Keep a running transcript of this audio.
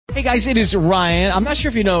Hey guys, it is Ryan. I'm not sure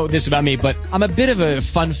if you know this about me, but I'm a bit of a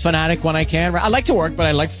fun fanatic when I can. I like to work, but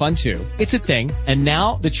I like fun too. It's a thing. And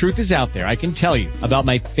now the truth is out there. I can tell you about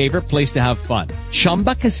my favorite place to have fun.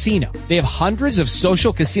 Chumba Casino. They have hundreds of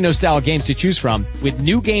social casino style games to choose from with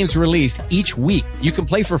new games released each week. You can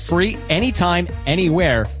play for free anytime,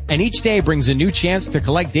 anywhere. And each day brings a new chance to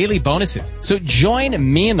collect daily bonuses. So join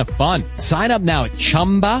me in the fun. Sign up now at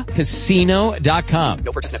ChumbaCasino.com.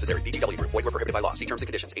 No purchase necessary. VGW Group. Void where prohibited by law. See terms and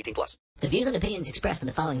conditions. 18+. The views and opinions expressed in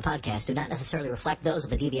the following podcast do not necessarily reflect those of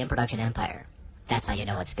the DVM Production Empire. That's how you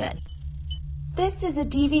know it's good. This is a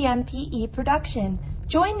DVMPE production.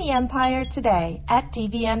 Join the Empire today at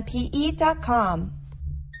dvmpe.com.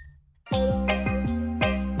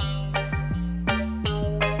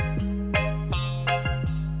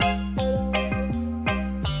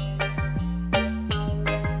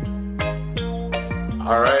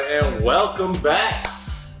 All right, and welcome back.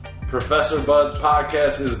 Professor Bud's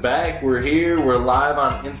podcast is back. We're here. We're live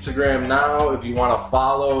on Instagram now. If you want to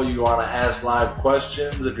follow, you want to ask live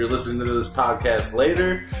questions. If you're listening to this podcast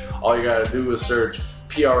later, all you got to do is search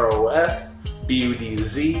PROFBUDZ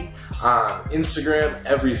on Instagram.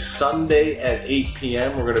 Every Sunday at 8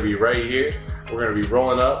 p.m. We're going to be right here. We're going to be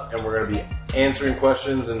rolling up, and we're going to be answering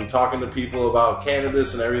questions and talking to people about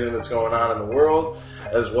cannabis and everything that's going on in the world,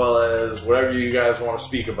 as well as whatever you guys want to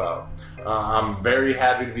speak about. I'm very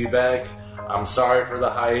happy to be back. I'm sorry for the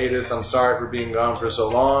hiatus. I'm sorry for being gone for so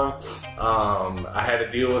long. I had to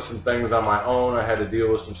deal with some things on my own. I had to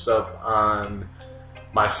deal with some stuff on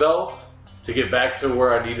myself to get back to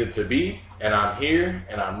where I needed to be. And I'm here,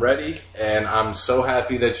 and I'm ready, and I'm so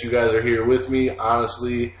happy that you guys are here with me.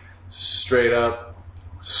 Honestly, straight up,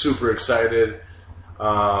 super excited.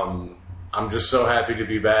 I'm just so happy to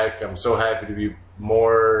be back. I'm so happy to be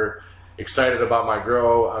more excited about my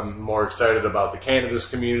grow. I'm more excited about the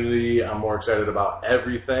cannabis community. I'm more excited about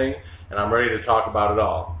everything, and I'm ready to talk about it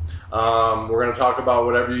all. We're going to talk about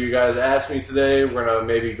whatever you guys ask me today. We're going to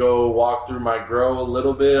maybe go walk through my grow a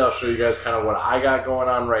little bit. I'll show you guys kind of what I got going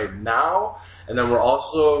on right now, and then we're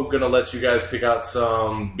also going to let you guys pick out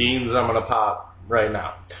some beans I'm going to pop right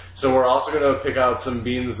now. So we're also going to pick out some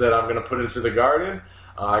beans that I'm going to put into the garden.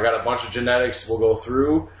 I got a bunch of genetics we'll go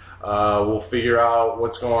through. We'll figure out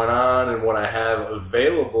what's going on and what I have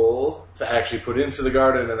available to actually put into the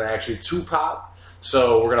garden and actually to pop.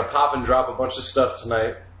 So we're going to pop and drop a bunch of stuff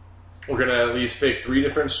tonight. We're going to at least pick 3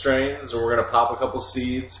 different strains, and we're going to pop a couple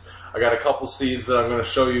seeds. I got a couple seeds that I'm going to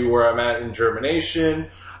show you where I'm at in germination.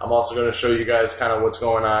 I'm also going to show you guys kind of what's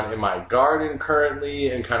going on in my garden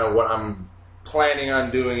currently and kind of what I'm planning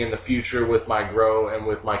on doing in the future with my grow and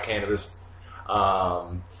with my cannabis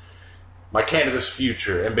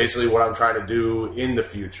future, and basically what I'm trying to do in the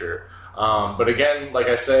future. But again, like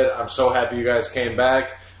I said, I'm so happy you guys came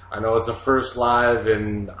back. I know it's the first live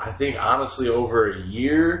in, I think, honestly, over a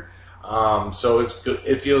year. So it's good.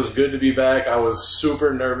 It feels good to be back. I was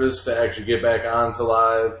super nervous to actually get back onto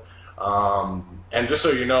live. And just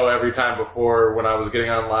so you know, every time before when I was getting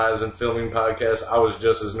on lives and filming podcasts, I was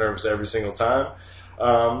just as nervous every single time.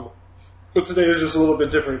 But today is just a little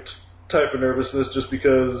bit different type of nervousness just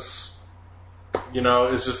because, you know,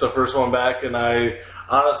 it's just the first one back, and I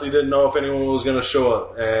honestly didn't know if anyone was going to show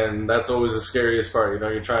up, and that's always the scariest part. You know,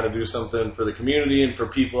 you're trying to do something for the community and for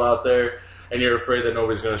people out there, and you're afraid that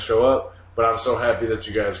nobody's going to show up, but I'm so happy that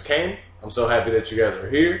you guys came. I'm so happy that you guys are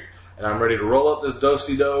here, and I'm ready to roll up this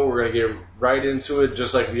do-si-do. We're going to get right into it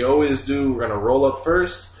just like we always do. We're going to roll up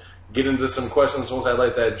first, get into some questions once I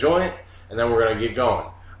light that joint, and then we're going to get going.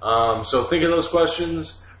 So think of those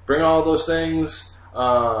questions, bring all those things,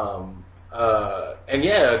 and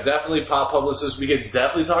yeah, definitely Pop Publicist. We could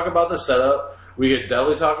definitely talk about the setup. We could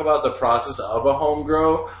definitely talk about the process of a home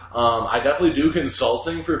grow. I definitely do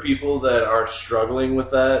consulting for people that are struggling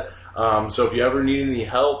with that. So if you ever need any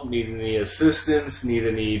help, need any assistance, need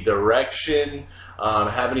any direction,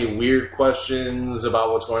 have any weird questions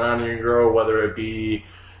about what's going on in your grow, whether it be,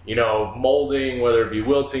 you know, molding, whether it be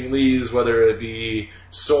wilting leaves, whether it be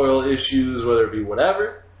soil issues, whether it be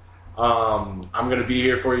whatever, I'm going to be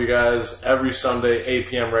here for you guys every Sunday, 8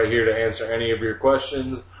 p.m. right here to answer any of your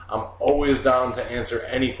questions. I'm always down to answer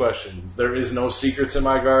any questions. There is no secrets in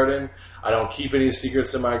my garden. I don't keep any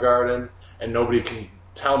secrets in my garden, and nobody can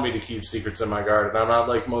tell me to keep secrets in my garden. I'm not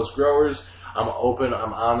like most growers. I'm open,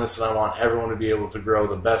 I'm honest, and I want everyone to be able to grow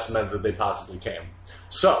the best meds that they possibly can.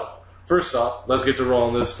 So, first off, let's get to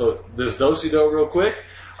rolling this do-si-do real quick.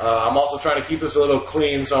 I'm also trying to keep this a little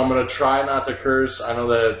clean, so I'm going to try not to curse. I know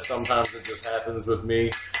that sometimes it just happens with me.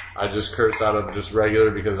 I just curse out of just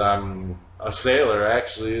regular because I'm a sailor,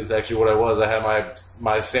 actually. It's actually what I was. I had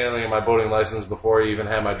my sailing and my boating license before I even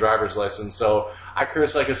had my driver's license. So I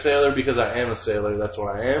curse like a sailor because I am a sailor. That's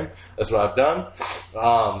what I am. That's what I've done.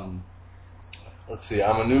 Let's see.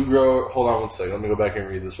 I'm a new grower. Hold on one second. Let me go back and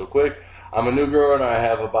read this real quick. I'm a new grower and I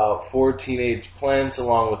have about 4 teenage plants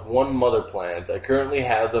along with 1 mother plant. I currently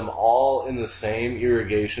have them all in the same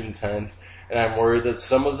irrigation tent, and I'm worried that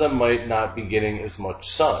some of them might not be getting as much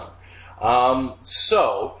sun.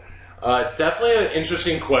 Definitely an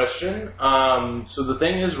interesting question. So the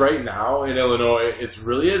thing is, right now in Illinois, it's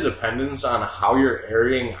really a dependence on how you're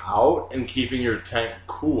aerating out and keeping your tent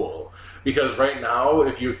cool. Because right now,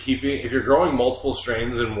 if you're growing multiple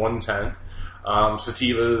strains in one tent,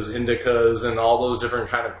 sativas, indicas, and all those different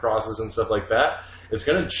kind of crosses and stuff like that, it's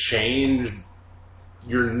going to change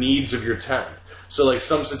your needs of your tent. So like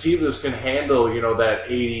some sativas can handle, that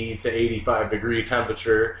 80 to 85 degree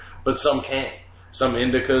temperature, but some can't. Some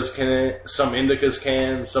indicas can, some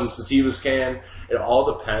sativas can. It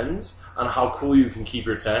all depends on how cool you can keep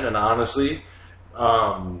your tent. And honestly,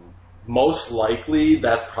 most likely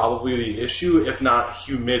that's probably the issue, if not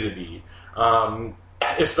humidity.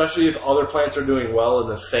 Especially if other plants are doing well in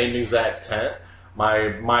the same exact tent.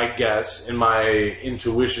 My guess and my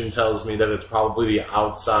intuition tells me that it's probably the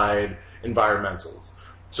outside environmentals.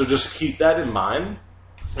 So just keep that in mind,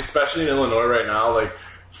 especially in Illinois right now. Like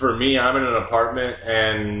for me, I'm in an apartment,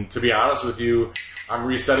 and to be honest with you, I'm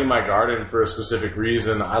resetting my garden for a specific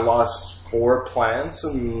reason. I lost 3 plants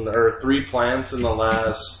in the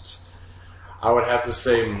last, I would have to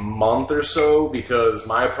say, month or so, because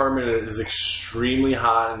my apartment is extremely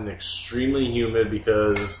hot and extremely humid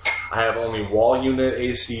because I have only wall unit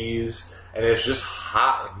ACs, and it's just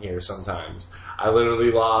hot in here sometimes. I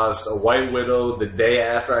literally lost a white widow the day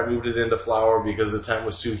after I moved it into flower because the tent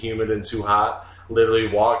was too humid and too hot. Literally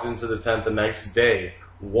walked into the tent the next day,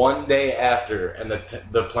 one day after, and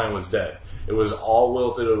the plant was dead. It was all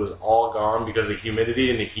wilted. It was all gone because the humidity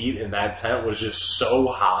and the heat in that tent was just so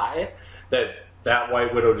high that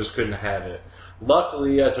white widow just couldn't have it.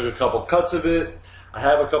 Luckily, I took a couple cuts of it. I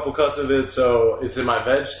have a couple cuts of it, so it's in my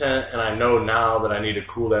veg tent, and I know now that I need to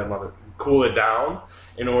cool it down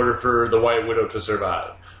in order for the white widow to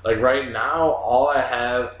survive. Like right now, all I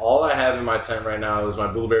have in my tent right now is my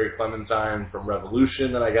blueberry clementine from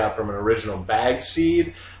Revolution that I got from an original bag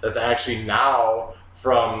seed. That's actually now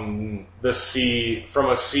from a seed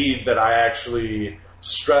that I actually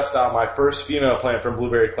stressed out my first female plant from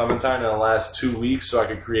blueberry clementine in the last 2 weeks so I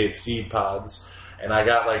could create seed pods. And I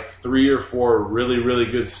got like 3 or 4 really, really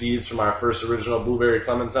good seeds from my first original blueberry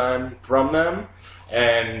clementine from them.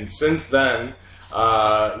 And since then,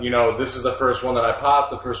 this is the first one that I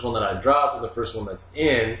popped, the first one that I dropped, and the first one that's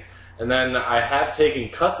in. And then I have taken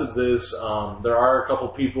cuts of this. There are a couple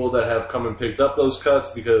people that have come and picked up those cuts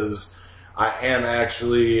because I am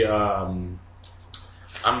actually, I'm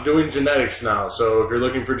doing genetics now. So if you're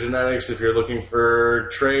looking for genetics, if you're looking for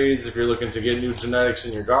trades, if you're looking to get new genetics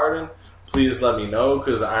in your garden, please let me know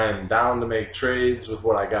because I am down to make trades with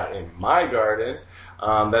what I got in my garden.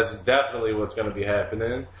 That's definitely what's going to be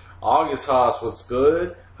happening. August Haas, what's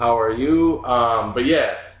good? How are you? Like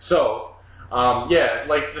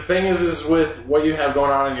the thing is with what you have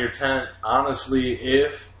going on in your tent, honestly,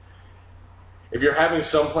 if you're having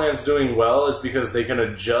some plants doing well, it's because they can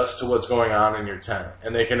adjust to what's going on in your tent,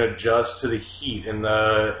 and they can adjust to the heat and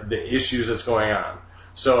the issues that's going on.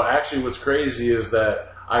 So actually what's crazy is that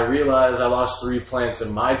I realized I lost 3 plants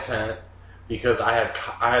in my tent because I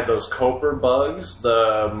had those Coper bugs,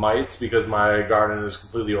 the mites, because my garden is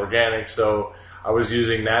completely organic, so I was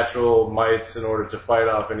using natural mites in order to fight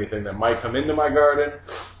off anything that might come into my garden.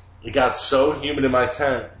 It got so humid in my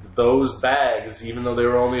tent that those bags, even though they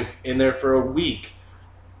were only in there for a week,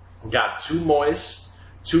 got too moist,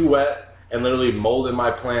 too wet, and literally molded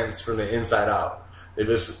my plants from the inside out. They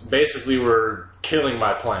just basically were killing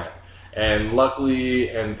my plant. And luckily,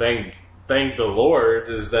 and thank the Lord,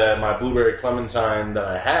 is that my blueberry clementine that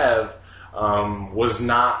I have was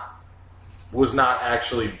not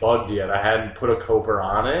actually bugged yet. I hadn't put a Coper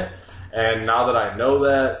on it, and now that I know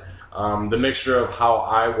that, the mixture of how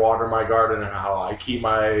I water my garden and how I keep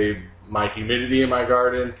my humidity in my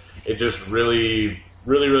garden, it just really,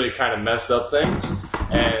 really, really kind of messed up things.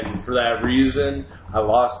 And for that reason, I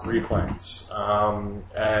lost 3 plants.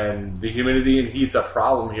 And the humidity and heat's a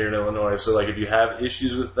problem here in Illinois. So like if you have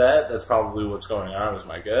issues with that, that's probably what's going on, is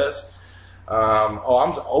my guess. I'm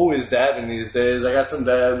always dabbing these days. I got some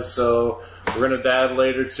dabs, so we're going to dab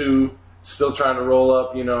later too. Still trying to roll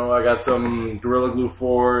up, I got some Gorilla Glue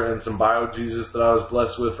 4 and some BioJesus that I was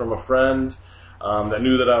blessed with from a friend that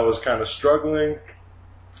knew that I was kind of struggling.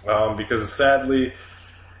 because sadly,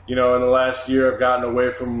 in the last year I've gotten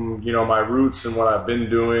away from, my roots and what I've been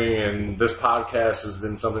doing, and this podcast has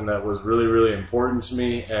been something that was really, really important to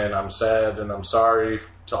me, and I'm sad and I'm sorry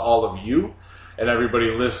to all of you and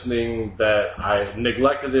everybody listening that I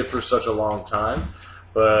neglected it for such a long time.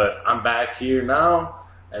 But I'm back here now,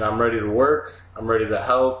 and I'm ready to work, I'm ready to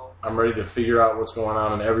help, I'm ready to figure out what's going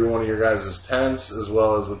on in every one of your guys' tents, as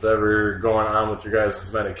well as what's ever going on with your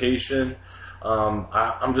guys' medication.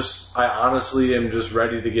 I honestly am just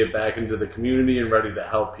ready to get back into the community and ready to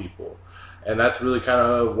help people. And that's really kind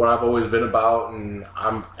of what I've always been about. And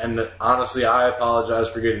honestly, I apologize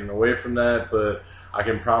for getting away from that, but I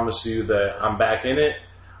can promise you that I'm back in it.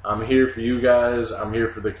 I'm here for you guys. I'm here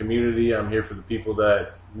for the community. I'm here for the people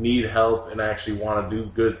that need help and actually want to do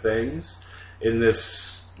good things in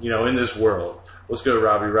this, in this world. What's good,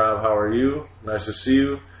 Robbie Rob? How are you? Nice to see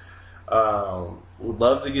you. Would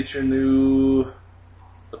love to get your the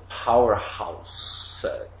Powerhouse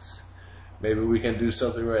set. Maybe we can do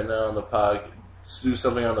something right now on the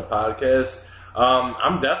podcast.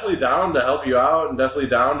 I'm definitely down to help you out, and definitely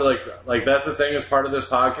down to like that's the thing as part of this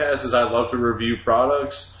podcast is I love to review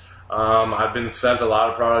products. I've been sent a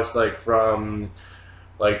lot of products from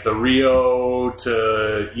the Rio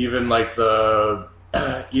to even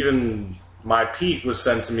even my Peak was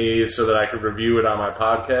sent to me so that I could review it on my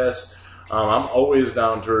podcast. I'm always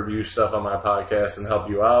down to review stuff on my podcast and help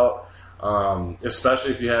you out,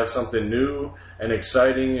 especially if you have something new and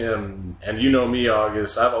exciting. And you know me,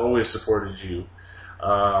 August, I've always supported you.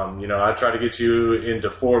 I try to get you into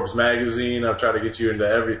Forbes magazine. I've tried to get you into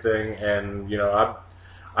everything. And,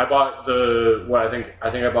 I bought I think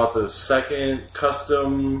I bought the second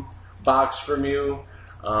custom box from you.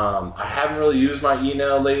 I haven't really used my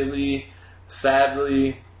e-nail lately,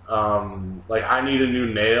 sadly. I need a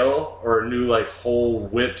new nail or a new whole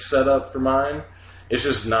whip setup for mine. It's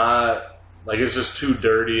just not it's just too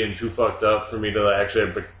dirty and too fucked up for me to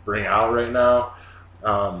actually bring out right now.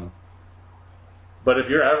 But if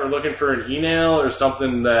you're ever looking for an e-nail or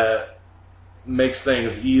something that makes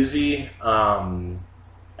things easy, and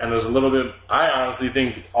there's a little bit, I honestly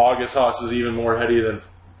think August Hoss is even more heady than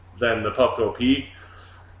the Puffco Peak,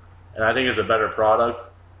 and I think it's a better product.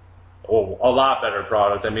 Oh, a lot better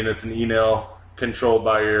product. I mean, it's an e-nail controlled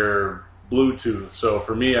by your Bluetooth. So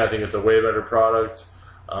for me, I think it's a way better product.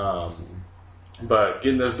 But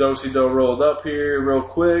getting this Do-Si-Do rolled up here real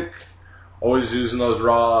quick. Always using those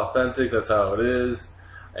raw authentic. That's how it is.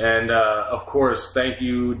 And, of course, thank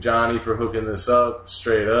you, Johnny, for hooking this up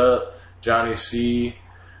straight up. Johnny C.,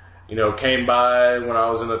 came by when I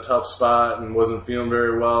was in a tough spot and wasn't feeling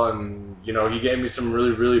very well, and, he gave me some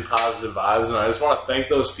really, really positive vibes, and I just want to thank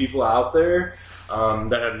those people out there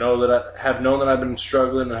that have known that I've been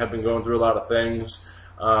struggling and have been going through a lot of things.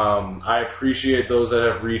 I appreciate those that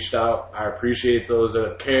have reached out. I appreciate those that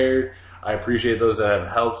have cared. I appreciate those that have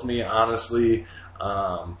helped me, honestly.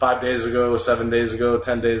 5 days ago, 7 days ago,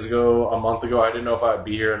 10 days ago, a month ago, I didn't know if I'd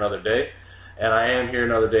be here another day. And I am here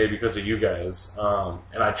another day because of you guys.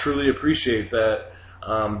 And I truly appreciate that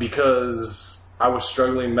because I was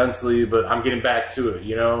struggling mentally, but I'm getting back to it,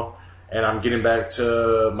 and I'm getting back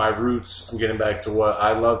to my roots. I'm getting back to what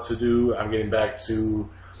I love to do. I'm getting back to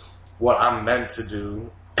what I'm meant to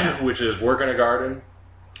do, which is work in a garden,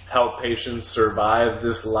 help patients survive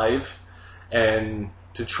this life, and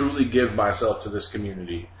to truly give myself to this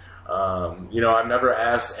community. I've never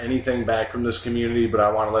asked anything back from this community, but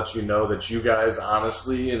I want to let you know that you guys,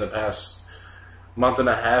 honestly, in the past month and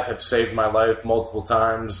a half have saved my life multiple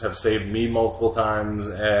times, have saved me multiple times,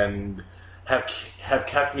 and have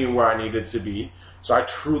kept me where I needed to be. So I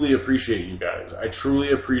truly appreciate you guys. I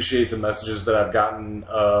truly appreciate the messages that I've gotten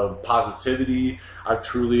of positivity. I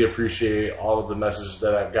truly appreciate all of the messages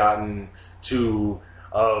that I've gotten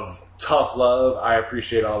of tough love. I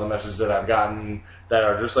appreciate all the messages that I've gotten that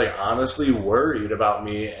are just honestly worried about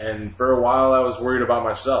me. And for a while I was worried about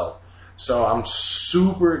myself. So I'm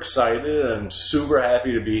super excited and I'm super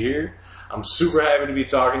happy to be here. I'm super happy to be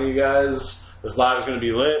talking to you guys. This live is going to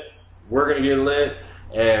be lit. We're going to get lit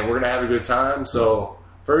and we're going to have a good time. So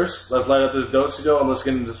first, let's light up this Do-Si-Do and let's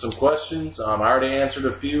get into some questions. I already answered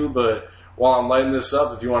a few, but while I'm lighting this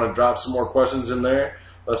up, if you want to drop some more questions in there,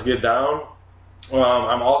 let's get down.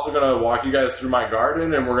 I'm also going to walk you guys through my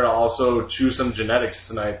garden, and we're going to also choose some genetics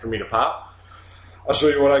tonight for me to pop. I'll show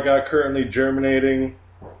you what I got currently germinating,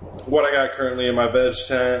 what I got currently in my veg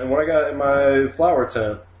tent, and what I got in my flower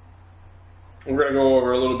tent. We're going to go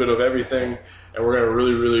over a little bit of everything, and we're going to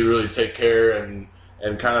really, really, really take care and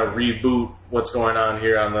kind of reboot what's going on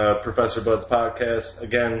here on the Professor Buds podcast.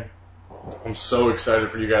 Again, I'm so excited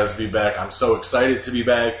for you guys to be back. I'm so excited to be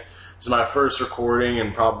back This is my first recording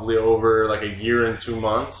in probably over like a year and 2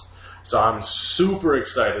 months. So I'm super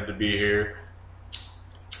excited to be here.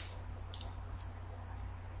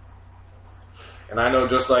 And I know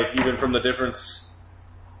just like even from the difference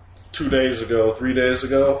 2 days ago, 3 days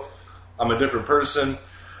ago, I'm a different person.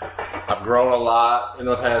 I've grown a lot in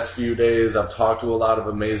the past few days. I've talked to a lot of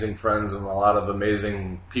amazing friends and a lot of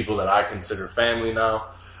amazing people that I consider family now,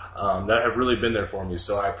 that have really been there for me.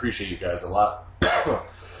 So I appreciate you guys a lot.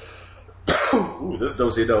 Ooh, this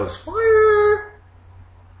Do-si-do is fire.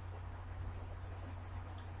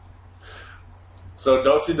 So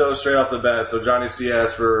Do-si-do straight off the bat. So Johnny C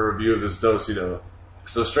asked for a review of this Do-si-do.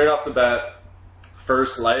 So straight off the bat,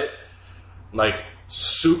 first light, like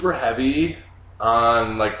super heavy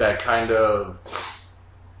on like that kind of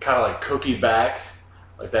like cookie back,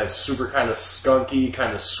 like that super kind of skunky,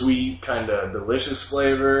 kind of sweet, kind of delicious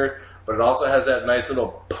flavor. But it also has that nice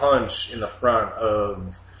little punch in the front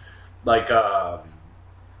of like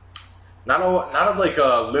not of like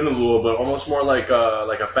a linalool, but almost more like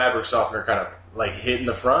a fabric softener kind of like hit in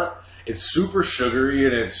the front. It's super sugary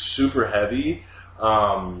and it's super heavy.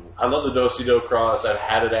 I love the Do-si-do cross. I've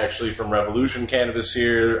had it actually from Revolution Cannabis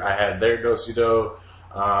here. I had their Do-si-do.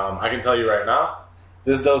 I can tell you right now,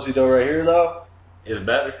 this Do-si-do right here though is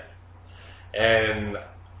better. And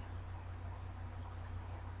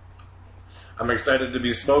I'm excited to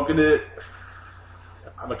be smoking it.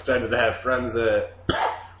 I'm excited to have friends that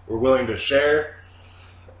were willing to share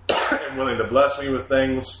and willing to bless me with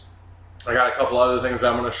things. I got a couple other things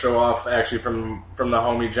I'm going to show off actually from the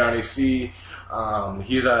homie Johnny C.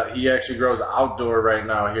 He actually grows outdoor right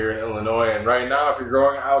now here in Illinois. And right now, if you're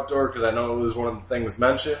growing outdoor, because I know it was one of the things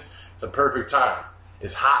mentioned, it's a perfect time.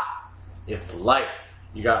 It's hot. It's light.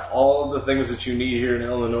 You got all of the things that you need here in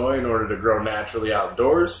Illinois in order to grow naturally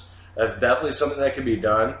outdoors. That's definitely something that can be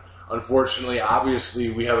done. Unfortunately,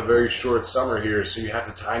 obviously, we have a very short summer here, so you have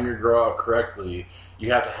to time your grow out correctly.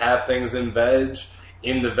 You have to have things in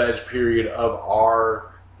the veg period of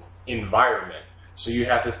our environment. So you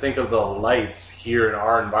have to think of the lights here in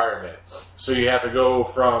our environment. So you have to go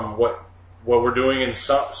from what we're doing in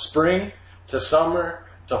spring to summer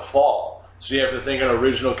to fall. So you have to think an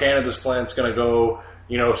original cannabis plant's going to go,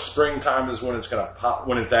 springtime is when it's going to pop,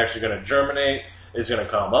 when it's actually going to germinate. It's going to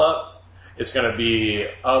come up. It's going to be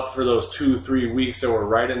up for those 2-3 weeks that we're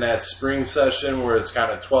right in that spring session where it's kind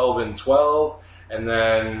of 12 and 12. And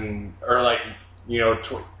then, or like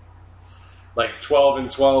 12 and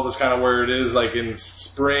 12 is kind of where it is, like in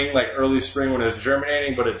spring, like early spring when it's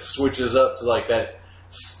germinating, but it switches up to like that,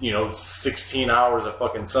 16 hours of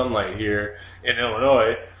fucking sunlight here in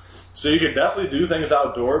Illinois. So you could definitely do things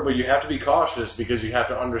outdoor, but you have to be cautious because you have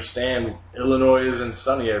to understand Illinois isn't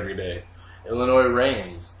sunny every day. Illinois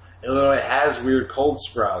rains. Illinois has weird cold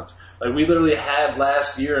sprouts. Like we literally had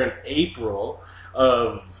last year in April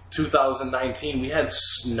of 2019, we had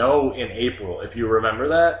snow in April, if you remember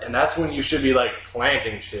that. And that's when you should be like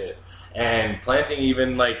planting shit and planting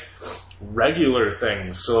even like regular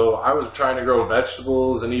things. So I was trying to grow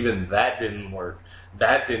vegetables and even that didn't work.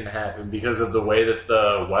 That didn't happen because of the way that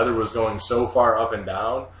the weather was going so far up and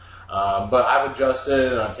down. But I've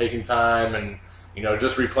adjusted and I'm taking time and,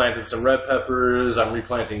 just replanted some red peppers. I'm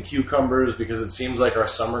replanting cucumbers because it seems like our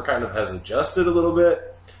summer kind of has adjusted a little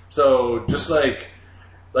bit. So just like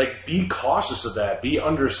be cautious of that. Be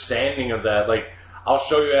understanding of that. Like, I'll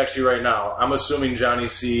show you actually right now. I'm assuming Johnny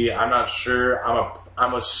C. I'm not sure.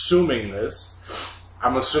 I'm assuming this.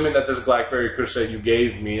 I'm assuming that this Blackberry Kush that you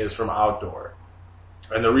gave me is from outdoor.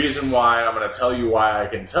 And the reason why, I'm going to tell you why I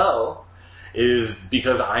can tell, is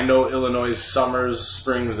because I know Illinois' summers,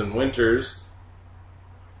 springs, and winters.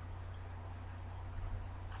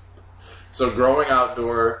 So growing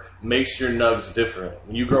outdoor makes your nugs different.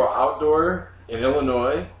 When you grow outdoor in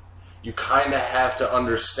Illinois, you kind of have to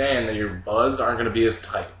understand that your buds aren't going to be as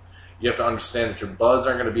tight. You have to understand that your buds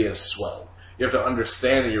aren't going to be as swelled. You have to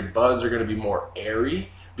understand that your buds are going to be more airy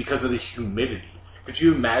because of the humidity. Could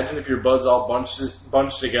you imagine if your buds all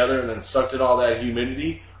bunched together and then sucked in all that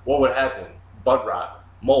humidity? What would happen? Bud rot,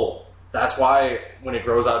 mold. That's why when it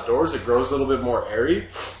grows outdoors, it grows a little bit more airy,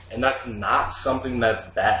 and that's not something that's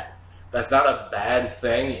bad. That's not a bad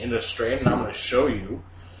thing in a strain, and I'm going to show you.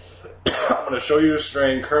 I'm going to show you a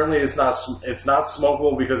strain. Currently, it's not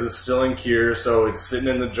smokable because it's still in cure, so it's sitting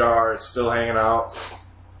in the jar. It's still hanging out,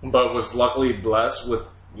 but was luckily blessed with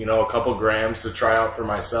a couple grams to try out for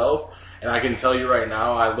myself. And I can tell you right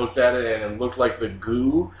now, I looked at it and it looked like the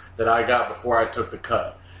goo that I got before I took the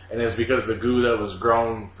cut. And it's because the goo that was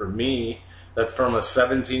grown for me, that's from a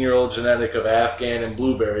 17-year-old genetic of Afghan and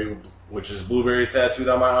blueberry, which is blueberry tattooed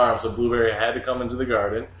on my arm, so blueberry had to come into the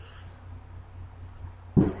garden.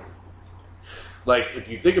 Like, if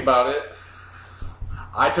you think about it,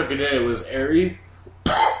 I took it in, it was airy.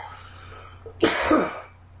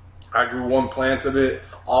 I grew one plant of it,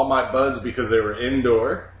 all my buds, because they were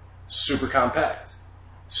indoor, super compact,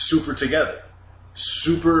 super together,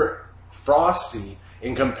 super frosty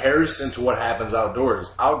in comparison to what happens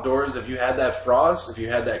outdoors. Outdoors, if you had that frost, if you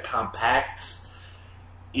had that compact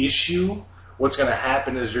issue, what's going to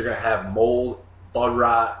happen is you're going to have mold, bud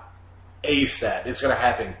rot, ASAP. It's going to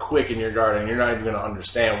happen quick in your garden. You're not even going to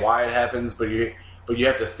understand why it happens, but you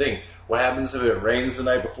have to think, what happens if it rains the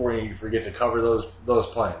night before and you forget to cover those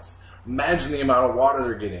plants? Imagine the amount of water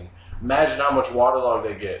they're getting. Imagine how much waterlog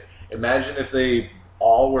they get. Imagine if they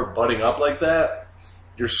all were budding up like that.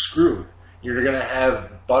 You're screwed. You're going to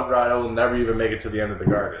have bud rot that will never even make it to the end of the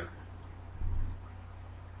garden.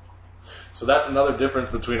 So that's another difference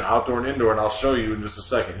between outdoor and indoor, and I'll show you in just a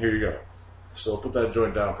second. Here you go. So I'll put that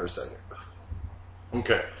joint down for a second.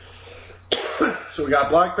 Okay. So we got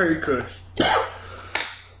Blackberry Kush.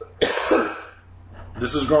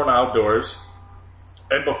 This is grown outdoors.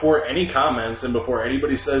 And before any comments and before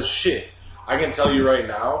anybody says shit, I can tell you right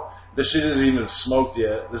now, this shit isn't even smoked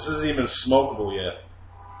yet. This isn't even smokable yet.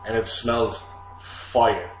 And it smells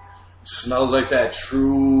fire. It smells like that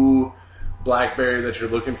true blackberry that you're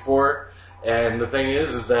looking for. And the thing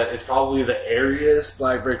is that it's probably the airiest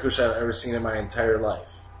Blackberry Kush I've ever seen in my entire life.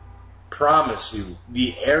 Promise you,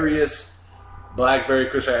 the airiest Blackberry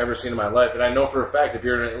Kush I've ever seen in my life. And I know for a fact, if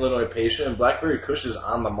you're an Illinois patient, Blackberry Kush is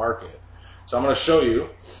on the market. So I'm going to show you.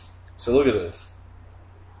 So look at this.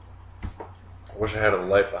 I wish I had a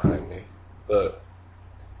light behind me. But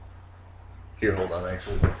here, hold on,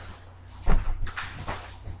 actually.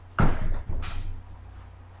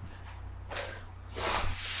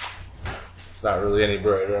 It's not really any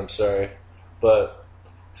brighter, I'm sorry. But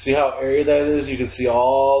see how airy that is? You can see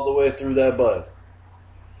all the way through that bud.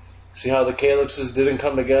 See how the calyxes didn't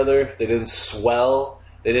come together? They didn't swell.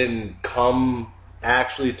 They didn't come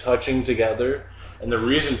actually touching together. And the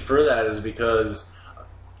reason for that is because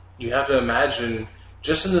you have to imagine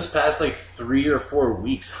just in this past 3 or 4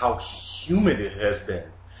 weeks how humid it has been.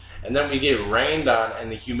 And then we get rained on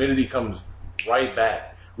and the humidity comes right back.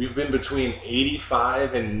 We've been between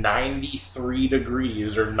 85 and 93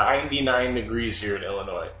 degrees or 99 degrees here in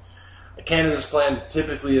Illinois. A cannabis plant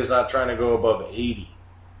typically is not trying to go above 80.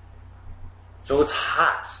 So it's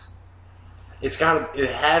hot. It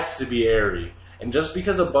has to be airy. And just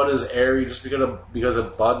because a bud is airy, just because a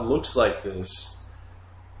bud looks like this,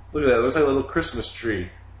 look at that, it looks like a little Christmas tree.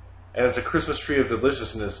 And it's a Christmas tree of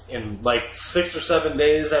deliciousness. In 6 or 7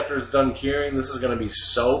 days after it's done curing, this is going to be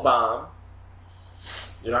so bomb.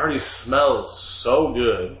 It already smells so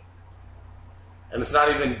good. And it's not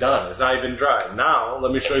even done. It's not even dry. Now,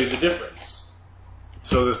 let me show you the difference.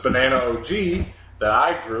 So this Banana OG that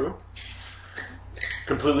I grew,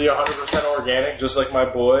 completely 100% organic, just like my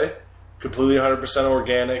boy. Completely 100%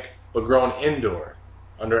 organic, but grown indoor,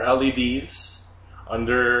 under LEDs,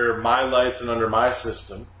 under my lights and under my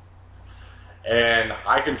system. And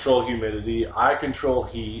I control humidity, I control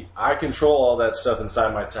heat, I control all that stuff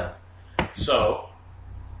inside my tent. So,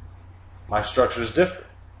 my structure is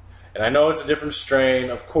different. And I know it's a different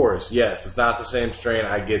strain, of course. Yes, it's not the same strain,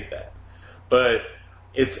 I get that. But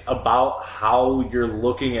it's about how you're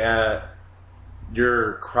looking at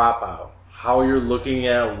your crop out. How you're looking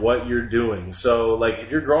at what you're doing. So, if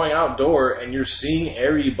you're growing outdoor and you're seeing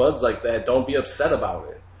airy buds like that, don't be upset about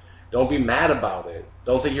it. Don't be mad about it.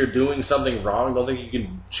 Don't think you're doing something wrong. Don't think you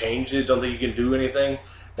can change it. Don't think you can do anything.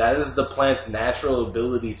 That is the plant's natural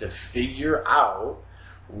ability to figure out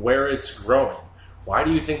where it's growing. Why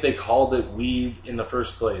do you think they called it weed in the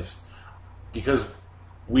first place? Because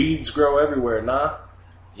weeds grow everywhere, nah?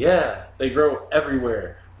 Yeah, they grow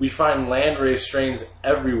everywhere. We find landrace strains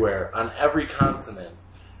everywhere, on every continent.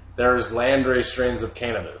 There's landrace strains of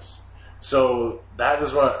cannabis. So that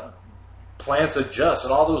is what plants adjust.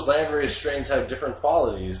 And all those landrace strains have different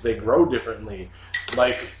qualities. They grow differently.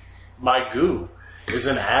 Like my goo is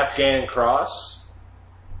an Afghan cross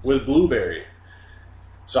with blueberry.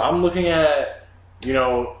 So I'm looking at,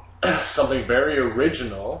 something very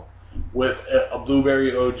original with a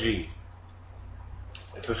blueberry OG.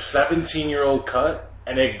 It's a 17-year-old cut.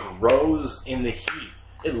 And it grows in the heat.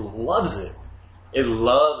 It loves it. It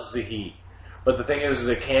loves the heat. But the thing is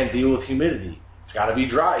it can't deal with humidity. It's got to be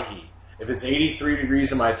dry heat. If it's 83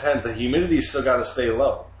 degrees in my tent, the humidity's still got to stay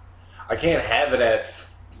low. I can't have it at,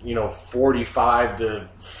 45 to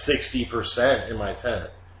 60% in my tent.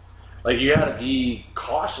 You got to be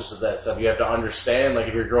cautious of that stuff. You have to understand,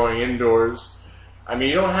 if you're growing indoors,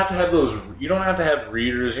 you don't have to have you don't have to have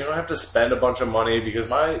readers. You don't have to spend a bunch of money because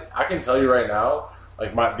I can tell you right now,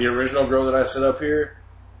 Like the original grow that I set up here,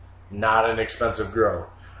 not an expensive grow.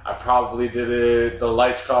 I probably did it, the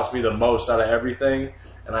lights cost me the most out of everything,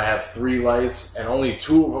 and I have 3 lights, and only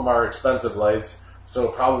 2 of them are expensive lights, so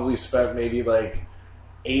probably spent maybe like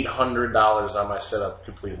 $800 on my setup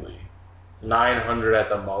completely. $900 at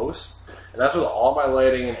the most. And that's with all my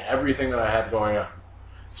lighting and everything that I had going on.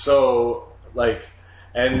 So, like,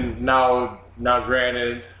 and now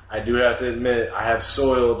granted, I do have to admit, I have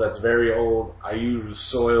soil that's very old. I use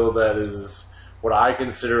soil that is what I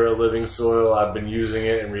consider a living soil. I've been using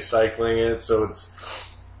it and recycling it, so it's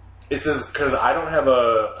just because I don't have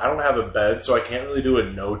a bed, so I can't really do a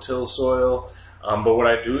no-till soil. But what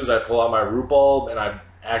I do is I pull out my root bulb and I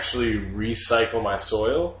actually recycle my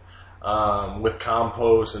soil with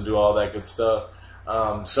compost and do all that good stuff.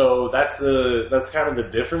 So that's kind of the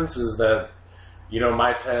difference, is that, you know,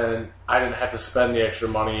 my tent, I didn't have to spend the extra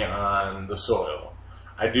money on the soil.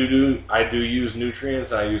 I do use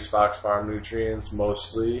nutrients, and I use Fox Farm nutrients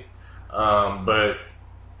mostly, but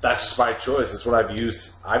that's just my choice. It's what I've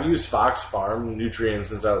used. I've used Fox Farm nutrients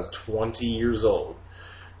since I was 20 years old.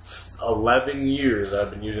 11 years I've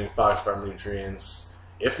been using Fox Farm nutrients,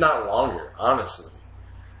 if not longer, honestly.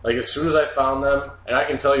 Like, as soon as I found them, and I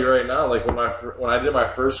can tell you right now, like, when I did my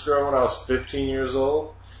first grow when I was 15 years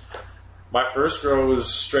old, my first grow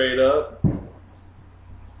was straight up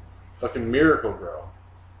fucking Miracle Grow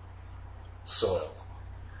soil.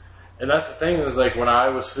 And that's the thing, is like, when I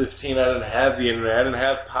was 15, I didn't have the internet. I didn't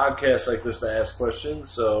have podcasts like this to ask questions.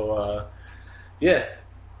 So, yeah.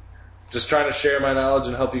 Just trying to share my knowledge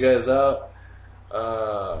and help you guys out.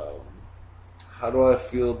 How do I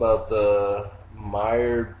feel about the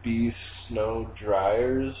Meyer Beast Snow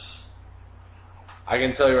Dryers? I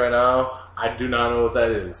can tell you right now, I do not know what that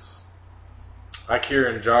is. I cure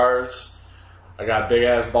in jars. I got big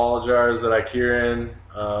ass ball jars that I cure in.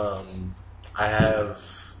 I have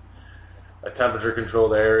a temperature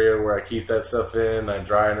controlled area where I keep that stuff in. I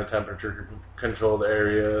dry in a temperature controlled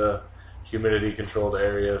area, humidity controlled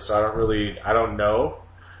area. So I don't know.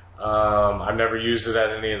 I've never used it at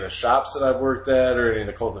any of the shops that I've worked at, or any of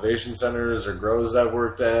the cultivation centers or grows that I've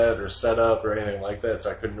worked at or set up or anything like that.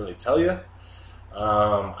 So I couldn't really tell you.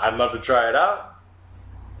 I'd love to try it out.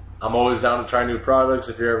 I'm always down to try new products.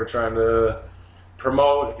 If you're ever trying to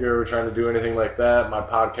promote, if you're ever trying to do anything like that, my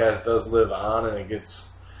podcast does live on, and it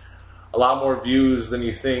gets a lot more views than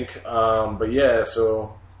you think. But yeah,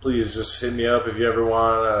 so please just hit me up if you ever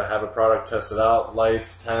want to have a product tested out.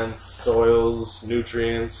 Lights, tents, soils,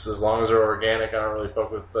 nutrients, as long as they're organic. I don't really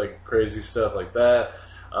fuck with like crazy stuff like that.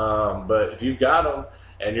 But if you've got them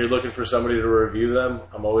and you're looking for somebody to review them,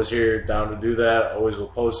 I'm always here, down to do that. I always will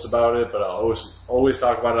post about it, but I'll always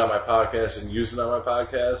talk about it on my podcast and use it on my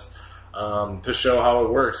podcast to show how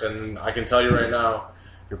it works. And I can tell you right now,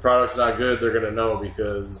 if your product's not good, they're going to know,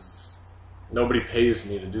 because nobody pays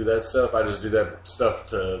me to do that stuff. I just do that stuff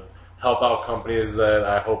to help out companies that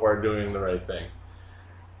I hope are doing the right thing.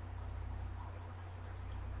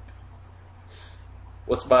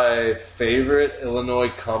 What's my favorite Illinois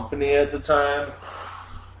company at the time?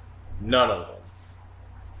 None of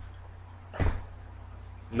them.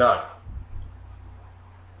 None.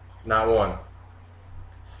 Not one.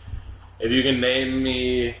 If you can name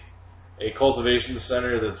me a cultivation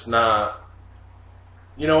center that's not...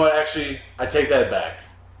 You know what, actually, I take that back.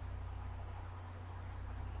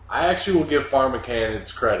 I actually will give PharmaCann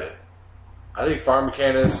its credit. I think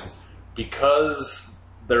PharmaCann, because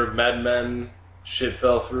their MedMen shit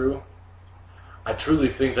fell through, I truly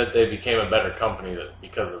think that they became a better company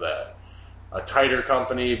because of that. A tighter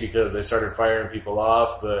company because they started firing people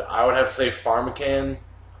off, but I would have to say PharmaCann,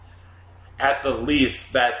 at the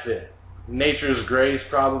least, that's it. Nature's Grace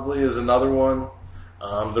probably is another one.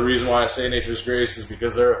 The reason why I say Nature's Grace is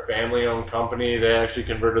because they're a family-owned company. They actually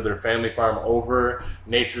converted their family farm over.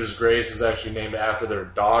 Nature's Grace is actually named after their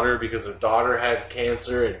daughter, because their daughter had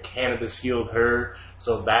cancer and cannabis healed her.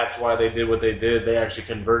 So that's why they did what they did. They actually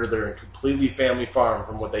converted their completely family farm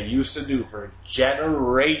from what they used to do for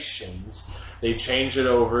generations. They changed it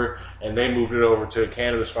over, and they moved it over to a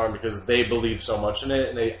cannabis farm because they believe so much in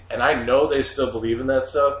it. And I know they still believe in that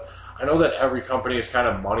stuff. I know that every company is kind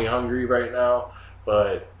of money hungry right now.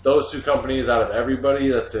 But those two companies, out of everybody,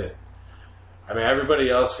 that's it. I mean,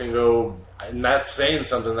 everybody else can go, and that's saying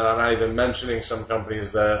something that I'm not even mentioning some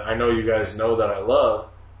companies that I know you guys know that I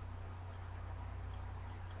love.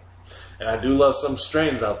 And I do love some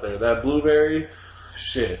strains out there. That blueberry,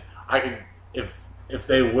 shit. I could, if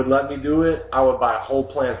they would let me do it, I would buy whole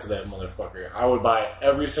plants of that motherfucker. I would buy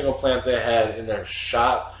every single plant they had in their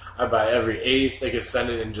shop. I'd buy every eighth. They could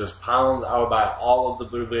send it in just pounds. I would buy all of the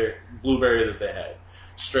blueberry that they had.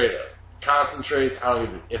 Straight up. concentrates, I don't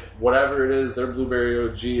even, if whatever it is, their blueberry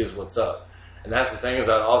OG is what's up. And that's the thing, is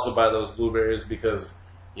I'd also buy those blueberries because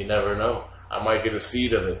you never know. I might get a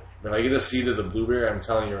seed of it. When I get a seed of the blueberry, I'm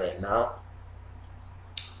telling you right now,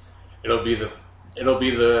 it'll be the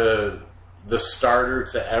starter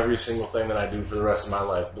to every single thing that I do for the rest of my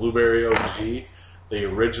life. Blueberry OG, the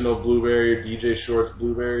original blueberry, DJ Shorts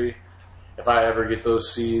blueberry. If I ever get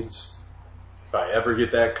those seeds, if I ever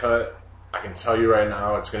get that cut, I can tell you right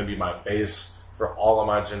now it's going to be my base for all of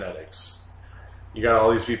my genetics. You got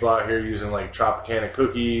all these people out here using like Tropicana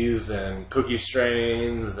cookies and cookie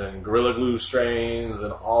strains and Gorilla Glue strains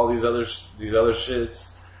and all these other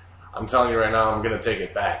shits. I'm telling you right now, I'm going to take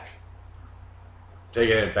it back.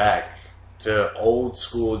 Taking it back to old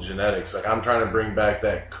school genetics. Like, I'm trying to bring back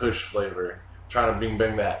that Kush flavor. I'm trying to bring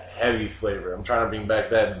back that heavy flavor. I'm trying to bring back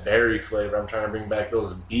that berry flavor. I'm trying to bring back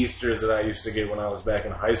those beasters that I used to get when I was back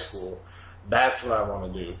in high school. That's what I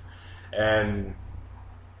want to do. And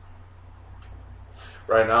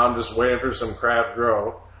right now I'm just waiting for some craft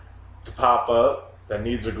grow to pop up that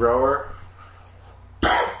needs a grower.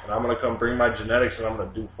 And I'm going to come bring my genetics and I'm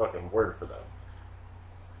going to do fucking work for them.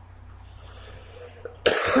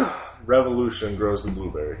 Revolution grows the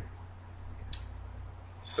blueberry.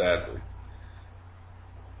 Sadly.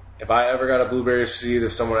 If I ever got a blueberry seed,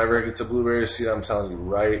 if someone ever gets a blueberry seed, I'm telling you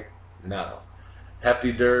right now.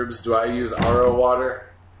 Hefty Derbs, do I use RO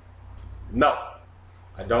water? No.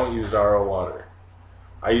 I don't use RO water.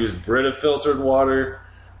 I use Brita filtered water,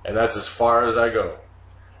 and that's as far as I go.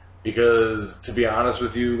 Because, to be honest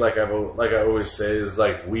with you, like I always say, is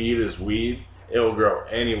like weed is weed. It'll grow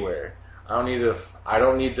anywhere. I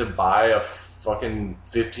don't need to buy a fucking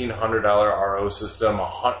 $1,500 RO system.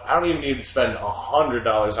 I don't even need to spend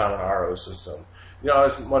 $100 on an RO system. You know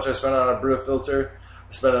how much I spend on a Brita filter?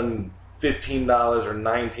 I spend $15 or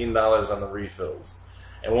 $19 on the refills.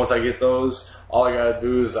 And once I get those, all I gotta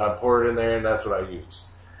do is I pour it in there and that's what I use.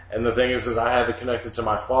 And the thing is I have it connected to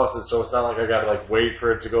my faucet, so it's not like I gotta like wait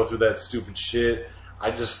for it to go through that stupid shit.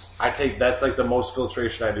 That's like the most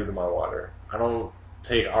filtration I do to my water. I don't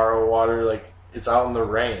take RO water, like it's out in the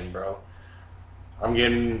rain, bro. I'm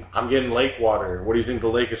getting lake water. What do you think the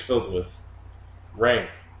lake is filled with? Rain.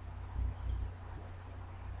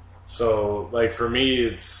 So, like, for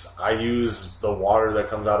me, I use the water that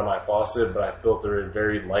comes out of my faucet, but I filter it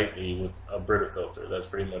very lightly with a Brita filter. That's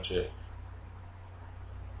pretty much it.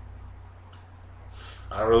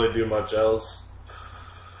 I don't really do much else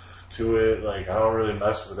to it. Like, I don't really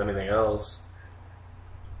mess with anything else.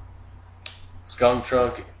 Skunk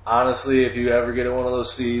Trunk, honestly, if you ever get one of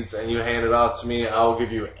those seeds and you hand it off to me, I'll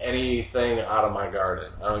give you anything out of my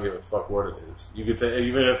garden. I don't give a fuck what it is. You could take,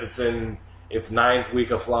 even if it's in its 9th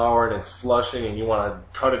week of flower and it's flushing and you want to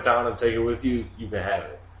cut it down and take it with you, you can have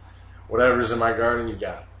it. Whatever's in my garden, you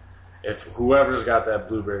got it. If whoever's got that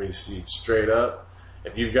blueberry seed, straight up,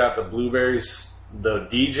 if you've got the blueberries, the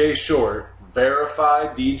DJ Short,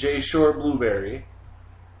 verified DJ Short blueberry,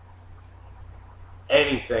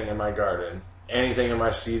 anything in my garden, anything in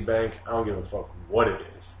my seed bank, I don't give a fuck what it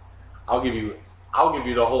is. I'll give you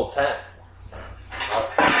the whole tent.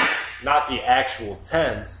 Not the actual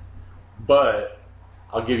tent, but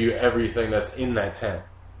I'll give you everything that's in that tent.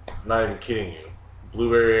 I'm not even kidding you.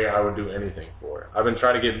 Blueberry, I would do anything for. I've been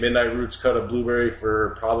trying to get Midnight Roots cut of blueberry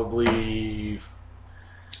for probably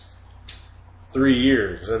 3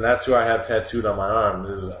 years, and that's who I have tattooed on my arm.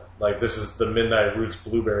 This is the Midnight Roots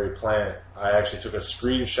blueberry plant. I actually took a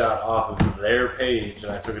screenshot off of their page,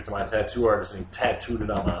 and I took it to my tattoo artist, and he tattooed it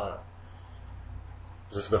on my arm.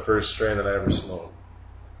 This is the first strain that I ever smoked.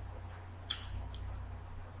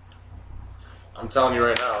 I'm telling you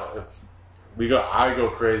right now, I go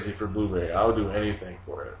crazy for blueberry. I would do anything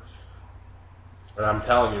for it. And I'm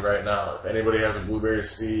telling you right now, if anybody has a blueberry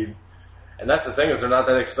seed, and that's the thing, is they're not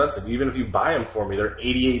that expensive. Even if you buy them for me, they're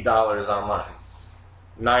 $88 online.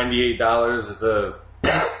 $98.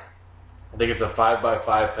 I think it's a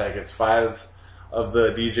 5x5 pack. It's 5 of the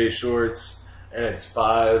DJ Shorts, and it's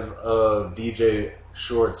 5 of DJ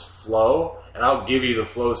Shorts Flow. And I'll give you the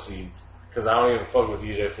Flow seeds, because I don't even fuck with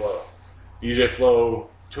DJ Flow. DJ Flow,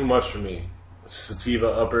 too much for me. Sativa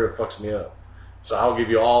upper, it fucks me up. So I'll give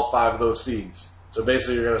you all 5 of those seeds. So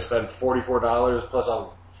basically you're going to spend $44, plus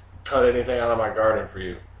I'll cut anything out of my garden for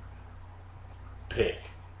you. Pick.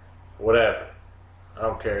 Whatever. I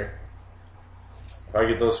don't care. If I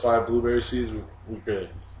get those 5 blueberry seeds, we good.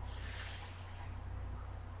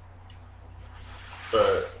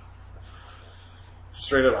 But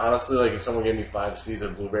straight up, honestly, like if someone gave me 5 seeds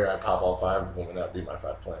of blueberry, I'd pop all 5 of them and that'd be my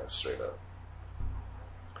 5 plants, straight up.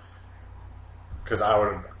 Because I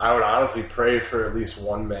would honestly pray for at least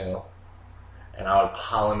one male, and I would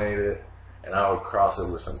pollinate it, and I would cross it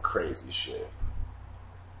with some crazy shit.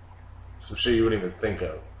 Some shit you wouldn't even think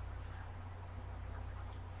of.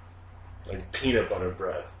 Like peanut butter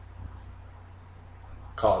breath.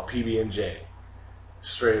 Call it PB&J.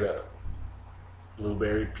 Straight up.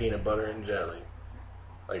 Blueberry peanut butter and jelly.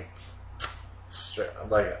 Like,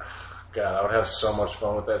 God, I would have so much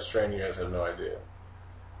fun with that strain, you guys have no idea.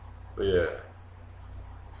 But yeah.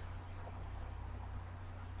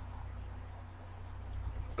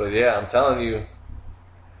 But yeah, I'm telling you,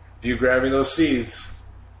 if you grab me those seeds,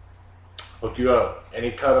 hook you up.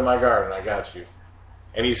 Any cut in my garden, I got you.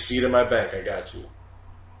 Any seed in my bank, I got you.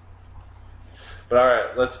 But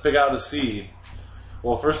alright, let's pick out the seed.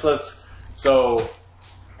 Well, first so,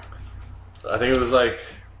 I think it was like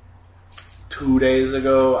 2 days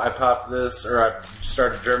ago I popped this, or I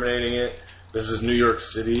started germinating it. This is New York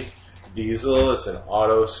City Diesel. It's an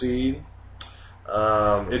auto seed.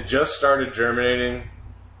 It just started germinating,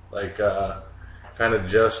 like kind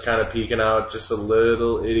of peeking out just a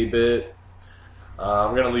little itty bit.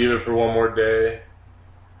 I'm going to leave it for one more day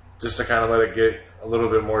just to kind of let it get a little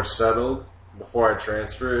bit more settled before I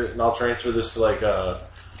transfer it. And I'll transfer this to like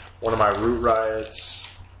one of my root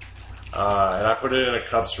riots. And I put it in a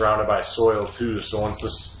cup surrounded by soil too, so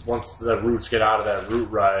once the roots get out of that root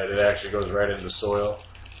riot, it actually goes right into soil,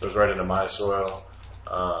 goes right into my soil.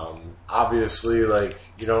 Obviously, like,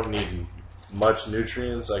 you don't need much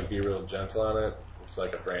nutrients, like, be real gentle on it. It's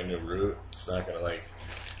like a brand new root. It's not gonna, like,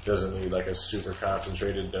 doesn't need like a super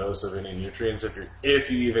concentrated dose of any nutrients if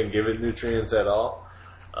you even give it nutrients at all.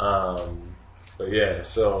 But yeah,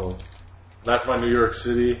 so that's my New York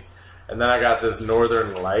City. And then I got this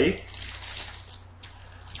Northern Lights.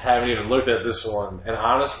 Haven't even looked at this one. And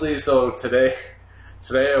honestly, so today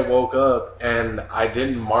I woke up and I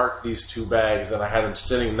didn't mark these two bags, and I had them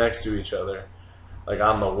sitting next to each other, like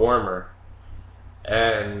on the warmer.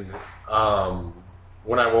 And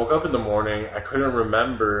when I woke up in the morning, I couldn't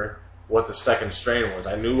remember what the second strain was.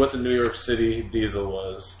 I knew what the New York City Diesel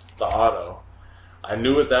was, the auto. I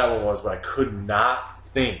knew what that one was, but I could not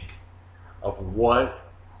think of what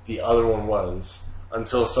the other one was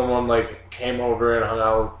until someone like came over and hung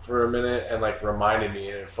out for a minute and like reminded me,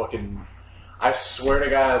 and I swear to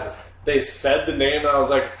God, they said the name and I was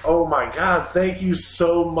like, oh my God, thank you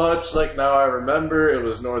so much. Like, now I remember it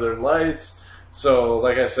was Northern Lights. So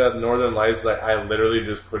like I said, Northern Lights, like I literally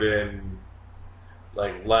just put it in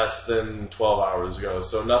like less than 12 hours ago.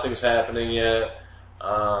 So nothing's happening yet.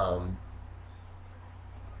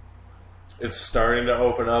 It's starting to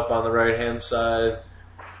open up on the right hand side.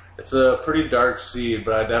 It's a pretty dark seed,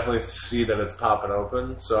 but I definitely see that it's popping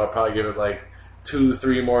open. So I'll probably give it like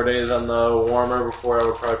 2-3 more days on the warmer before I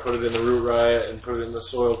would probably put it in the root riot and put it in the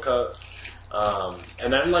soil cut.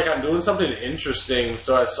 And then like I'm doing something interesting.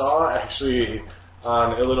 So I saw actually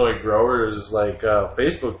on Illinois Growers like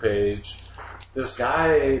Facebook page, this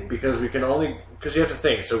guy, because you have to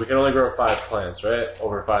think, so we can only grow 5 plants, right?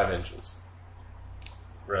 Over 5 inches.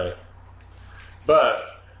 Right. But,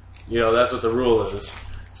 you know, that's what the rule is.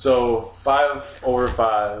 So 5 over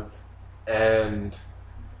 5, and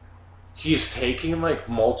he's taking like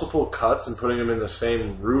multiple cuts and putting them in the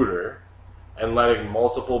same rooter, and letting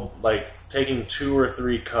taking 2 or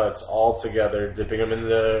 3 cuts all together, dipping them in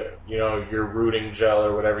the, you know, your rooting gel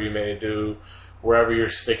or whatever you may do, wherever you're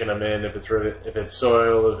sticking them in, if it's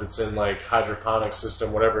soil, if it's in like hydroponic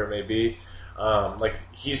system, whatever it may be. Like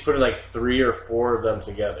he's putting like 3 or 4 of them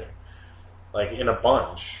together, like in a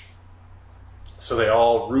bunch. So they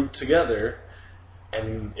all root together,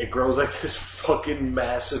 and it grows like this fucking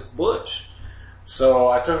massive bush. So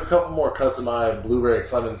I took a couple more cuts of my blueberry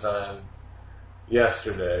clementine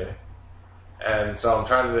yesterday, and so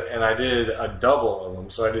and I did a double of them.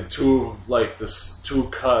 So I did 2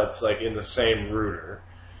 cuts like in the same rooter,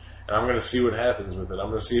 and I'm gonna see what happens with it. I'm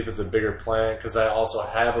gonna see if it's a bigger plant, because I also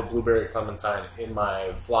have a blueberry clementine in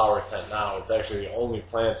my flower tent now. It's actually the only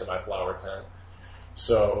plant in my flower tent.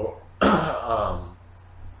 So.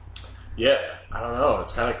 Yeah, I don't know.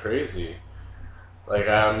 It's kind of crazy. Like,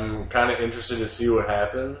 I'm kind of interested to see what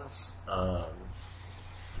happens.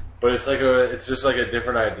 But it's just like a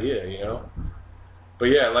different idea, you know? But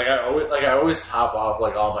yeah, I always top off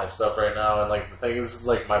like all my stuff right now, and like the thing is,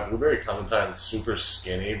 like, my blueberry clementine is super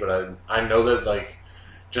skinny, but I know that like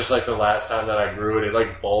just like the last time that I grew it, it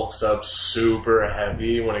like bulks up super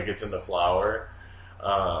heavy when it gets into flower.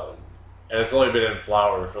 And it's only been in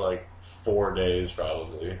flower for like 4 days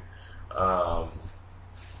probably.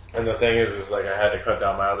 And the thing is like I had to cut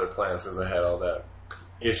down my other plants because I had all that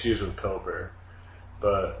issues with coper.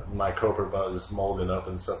 But my coper bud is molding up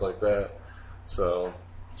and stuff like that. So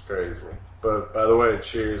it's crazy. But by the way,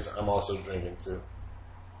 cheers. I'm also drinking too.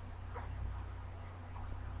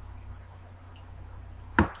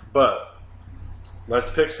 But let's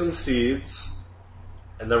pick some seeds,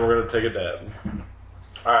 and then we're going to take a dab.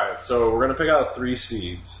 Alright, so we're going to pick out 3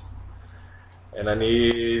 seeds. And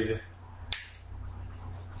we're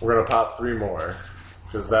going to pop 3 more,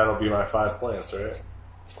 because that'll be my 5 plants, right?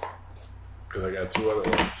 Because I got 2 other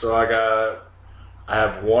ones. So I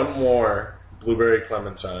have 1 more blueberry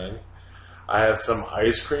clementine. I have some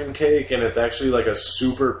ice cream cake, and it's actually like a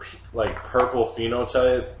super purple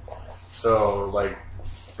phenotype. So like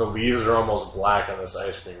the leaves are almost black on this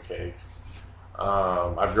ice cream cake.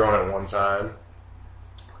 I've grown it 1 time.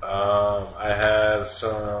 I have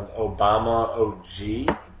some Obama OG,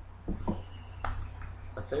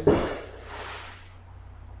 I think.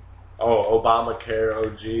 Oh, Obamacare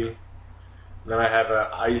OG. And then I have an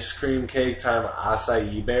ice cream cake time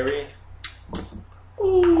acai berry.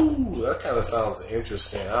 Ooh, that kind of sounds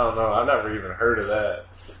interesting. I don't know. I've never even heard of that.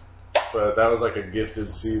 But that was like a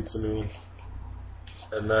gifted seed to me.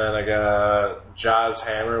 And then I got Jaws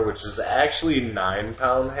Hammer, which is actually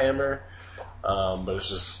 9-pound hammer. But it's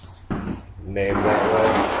just named that way.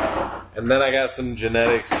 And then I got some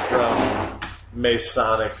genetics from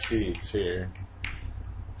Masonic Seeds here.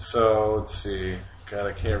 So, let's see. God,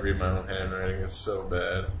 I can't read my own handwriting. It's so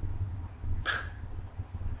bad.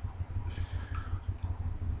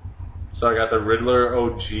 So I got the Riddler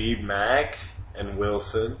OG Mac and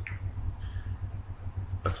Wilson.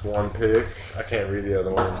 That's 1 pick. I can't read the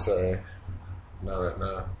other one, I'm sorry. Not right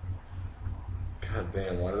now. God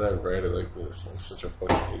damn, why did I write it like this? I'm such a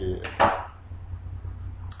fucking idiot.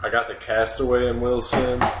 I got the Castaway and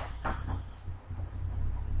Wilson. Oh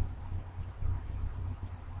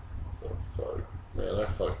fuck. Man, I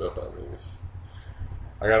fucked up on these.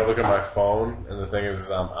 I gotta look at my phone, and the thing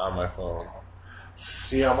is I'm on my phone.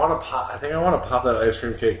 See, I think I want to pop that ice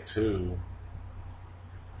cream cake too.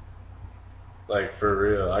 Like, for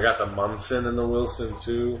real. I got the Munson and the Wilson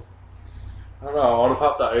too. I don't know, I want to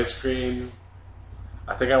pop the ice cream.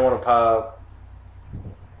 I think I want to pop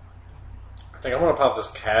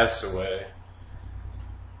this Castaway.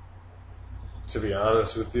 To be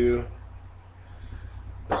honest with you.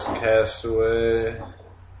 This Castaway.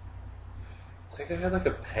 I think I had like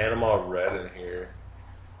a Panama Red in here.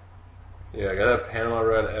 Yeah, I got a Panama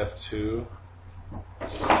Red F2.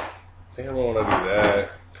 I think I'm gonna want to do that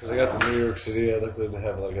because I got the New York City. I'd like to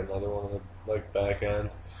have like another one on the back end.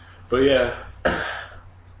 But yeah,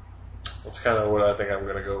 that's kind of what I think I'm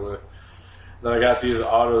gonna go with. Then I got these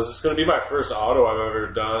autos. It's gonna be my first auto I've ever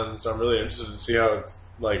done, so I'm really interested to see how it's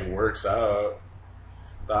like works out.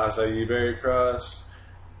 The acai berry cross.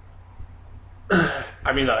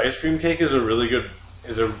 I mean, the ice cream cake is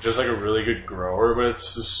just like a really good grower, but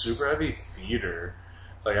it's a super heavy feeder.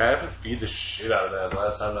 Like, I have to feed the shit out of that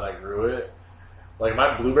last time that I grew it. Like,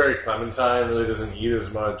 my blueberry clementine really doesn't eat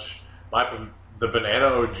as much. The banana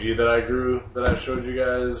OG that I grew, that I showed you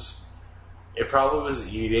guys, it probably was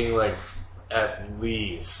eating, like, at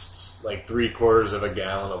least, like, 3/4 of a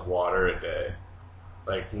gallon of water a day.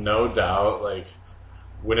 Like, no doubt, like,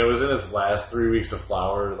 when it was in its last 3 weeks of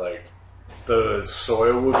flower, like, the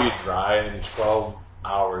soil would be dry in 12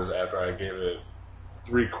 hours after I gave it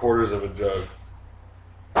 3/4 of a jug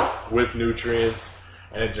with nutrients,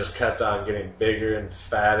 and it just kept on getting bigger and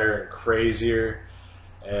fatter and crazier,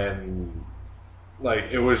 and like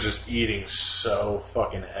it was just eating so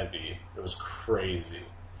fucking heavy. It was crazy.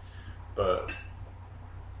 But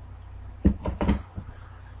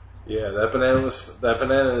yeah, that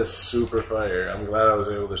banana is super fire. I'm glad I was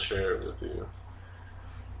able to share it with you.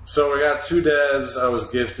 So I got 2 dabs I was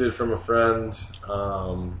gifted from a friend.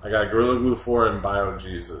 I got Gorilla Glue 4 and Bio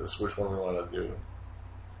Jesus. Which one we want to do?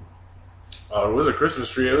 Oh, it was a Christmas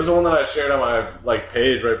tree. It was the one that I shared on my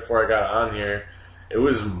page right before I got on here. It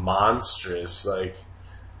was monstrous. Like,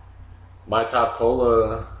 my top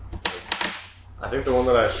cola, I think the one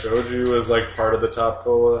that I showed you was like part of the top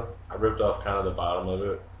cola. I ripped off kind of the bottom of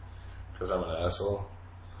it because I'm an asshole.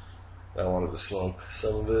 I wanted to slump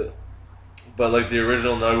some of it. But like the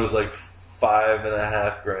original nug was like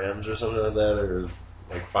 5.5 grams or something like that, or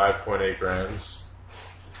like 5.8 grams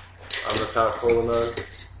on the top cola nug.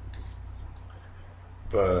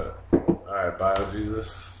 But alright, Bio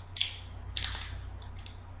Jesus.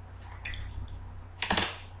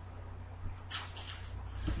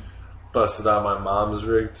 Busted out my mom's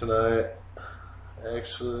rig tonight,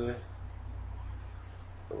 actually.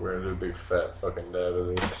 But we're gonna do a big fat fucking dab of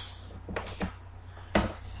this.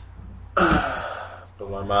 But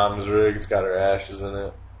my mom's rig's got her ashes in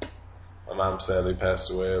it. My mom sadly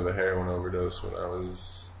passed away of a heroin overdose when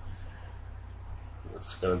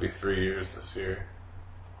it's going to be 3 years this year.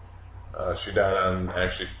 She died on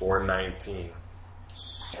actually 4/19.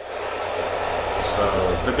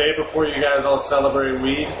 So the day before you guys all celebrate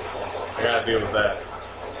weed, I gotta deal with that.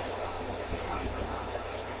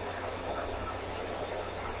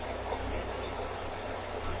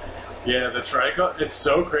 Yeah, the trichome, it's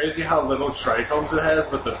so crazy how little trichomes it has,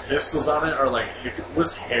 but the pistils on it are like, it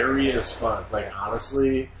was hairy as fuck. Like,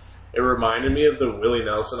 honestly, it reminded me of the Willie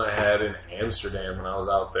Nelson I had in Amsterdam when I was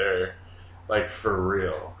out there. Like, for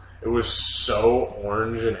real. It was so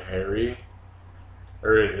orange and hairy.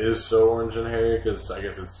 Or it is so orange and hairy, because I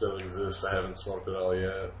guess it still exists. I haven't smoked it all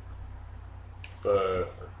yet.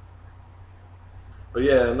 But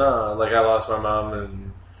yeah, no, like, I lost my mom,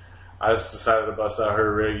 and I just decided to bust out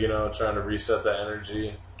her rig, you know, trying to reset the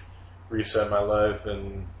energy, reset my life,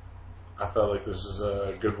 and I felt like this was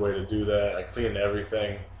a good way to do that. I cleaned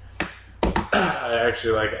everything. I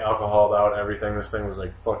actually, like, alcoholed out everything. This thing was,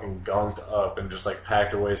 like, fucking gunked up and just, like,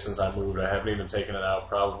 packed away since I moved. I haven't even taken it out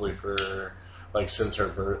probably for, like, since her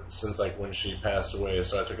birth, since, like, when she passed away.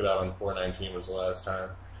 So I took it out on 4/19 was the last time.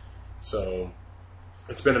 So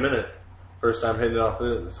it's been a minute. First time hitting off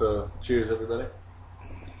it. So cheers, everybody.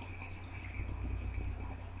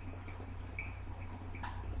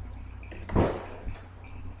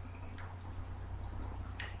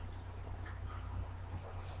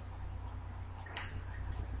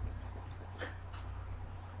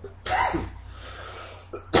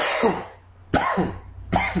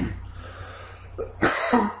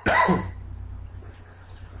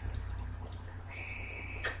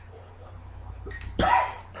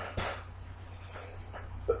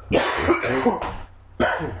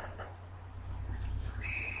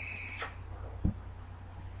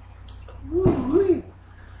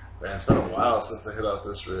 Man, it's been a while since I hit off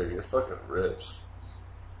this rig. It fucking rips.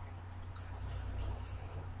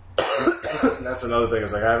 And that's another thing,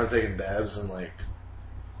 is like I haven't taken dabs in like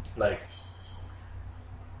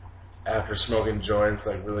after smoking joints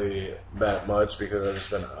like really that much, because I've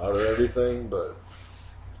just been out of everything, but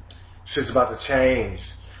shit's about to change.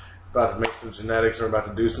 About to make some genetics, we're about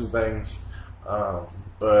to do some things.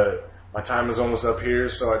 But my time is almost up here,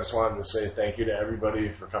 so I just wanted to say thank you to everybody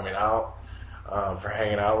for coming out, for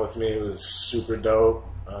hanging out with me. It was super dope.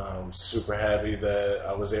 Super happy that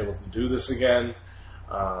I was able to do this again.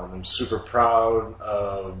 I'm super proud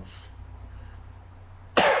of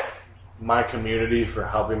my community for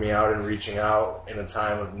helping me out and reaching out in a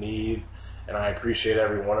time of need, and I appreciate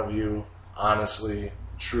every one of you. Honestly,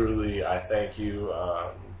 truly, I thank you.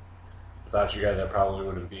 Without you guys, I probably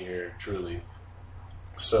wouldn't be here, truly.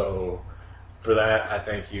 So for that, I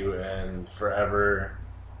thank you, and forever,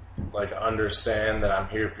 like, understand that I'm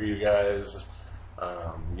here for you guys.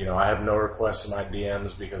 You know, I have no requests in my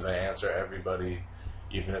DMs because I answer everybody,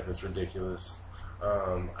 even if it's ridiculous.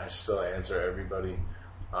 I still answer everybody.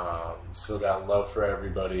 Still got love for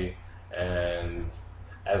everybody, and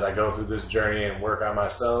as I go through this journey and work on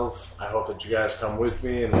myself, I hope that you guys come with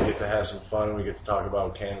me and we get to have some fun, and we get to talk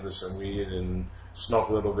about cannabis and weed and smoke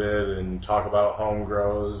a little bit and talk about home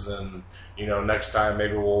grows. And, you know, next time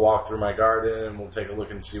maybe we'll walk through my garden and we'll take a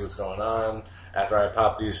look and see what's going on. After I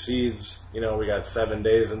pop these seeds, you know, we got 7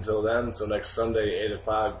 days until then. So next Sunday, 8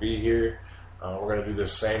 o'clock, be here. We're going to do the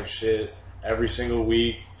same shit every single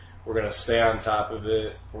week. We're going to stay on top of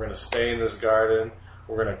it. We're going to stay in this garden.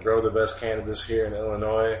 We're going to grow the best cannabis here in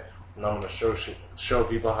Illinois. And I'm going to show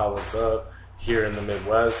people how it's up here in the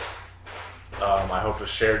Midwest. I hope to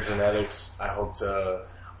share genetics. I hope to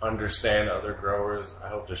understand other growers. I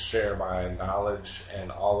hope to share my knowledge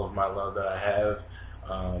and all of my love that I have.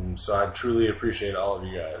 So I truly appreciate all of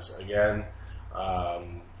you guys. Again,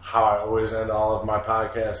 how I always end all of my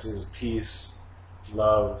podcasts is peace,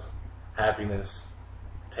 love, happiness.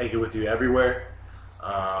 Take it with you everywhere.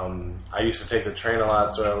 I used to take the train a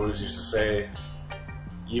lot, so I always used to say,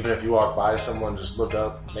 even if you walk by someone, just look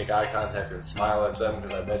up, make eye contact, and smile at them,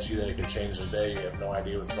 because I bet you that it could change their day. You have no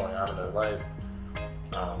idea what's going on in their life.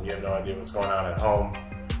 You have no idea what's going on at home.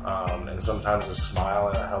 And sometimes a smile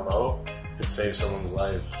and a hello could save someone's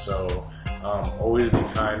life. So always be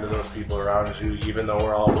kind to those people around you. Even though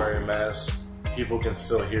we're all wearing masks, people can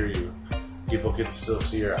still hear you. People can still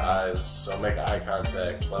see your eyes. So make eye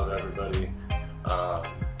contact. Love everybody.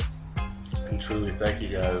 And truly thank you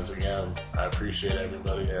guys again. I appreciate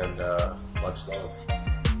everybody, and much love.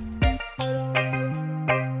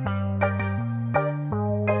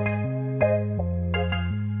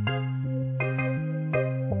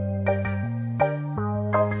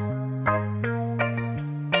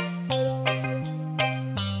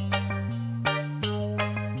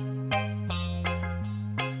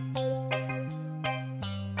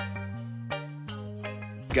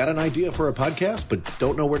 Got an idea for a podcast but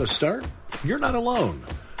don't know where to start? You're not alone.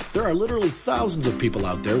 There are literally thousands of people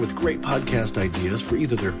out there with great podcast ideas for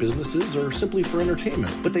either their businesses or simply for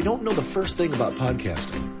entertainment, but they don't know the first thing about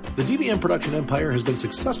podcasting. The DVM Production Empire has been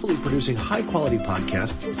successfully producing high-quality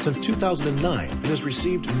podcasts since 2009 and has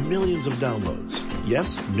received millions of downloads.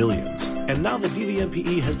 Yes, millions. And now the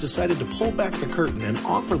DVMPE has decided to pull back the curtain and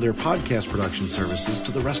offer their podcast production services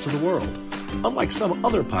to the rest of the world. Unlike some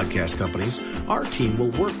other podcast companies, our team will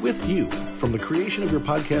work with you from the creation of your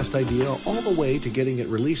podcast idea all the way to getting it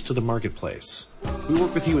released to the marketplace. We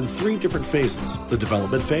work with you in 3 different phases. The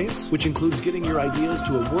development phase, which includes getting your ideas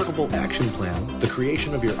to a workable action plan, the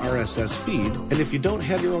creation of your RSS feed, and if you don't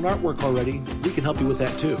have your own artwork already, we can help you with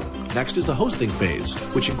that too. Next is the hosting phase,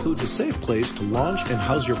 which includes a safe place to launch and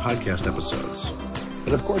house your podcast episodes.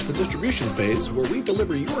 And of course, the distribution phase, where we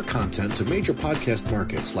deliver your content to major podcast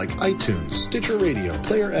markets like iTunes, Stitcher Radio,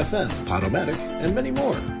 Player FM, Podomatic, and many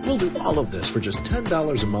more. We'll do all of this for just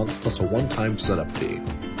 $10 a month plus a one-time setup fee.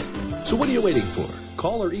 So what are you waiting for?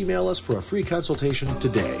 Call or email us for a free consultation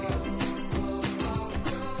today.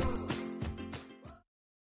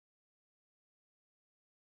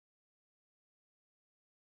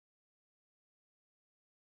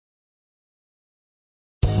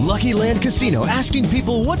 Lucky Land Casino, asking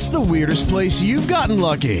people, what's the weirdest place you've gotten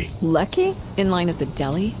lucky? Lucky? In line at the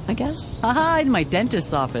deli, I guess? Aha, in my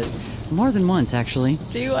dentist's office. More than once, actually.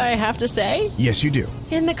 Do I have to say? Yes, you do.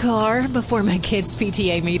 In the car before my kids'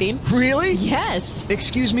 PTA meeting. Really? Yes.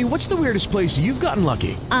 Excuse me, what's the weirdest place you've gotten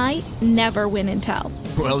lucky? I never win and tell.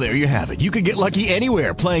 Well, there you have it. You can get lucky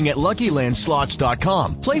anywhere, playing at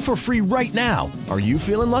LuckyLandSlots.com. Play for free right now. Are you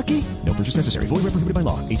feeling lucky? No purchase necessary. Void where prohibited by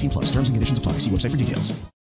law. 18+. Terms and conditions apply. See website for details.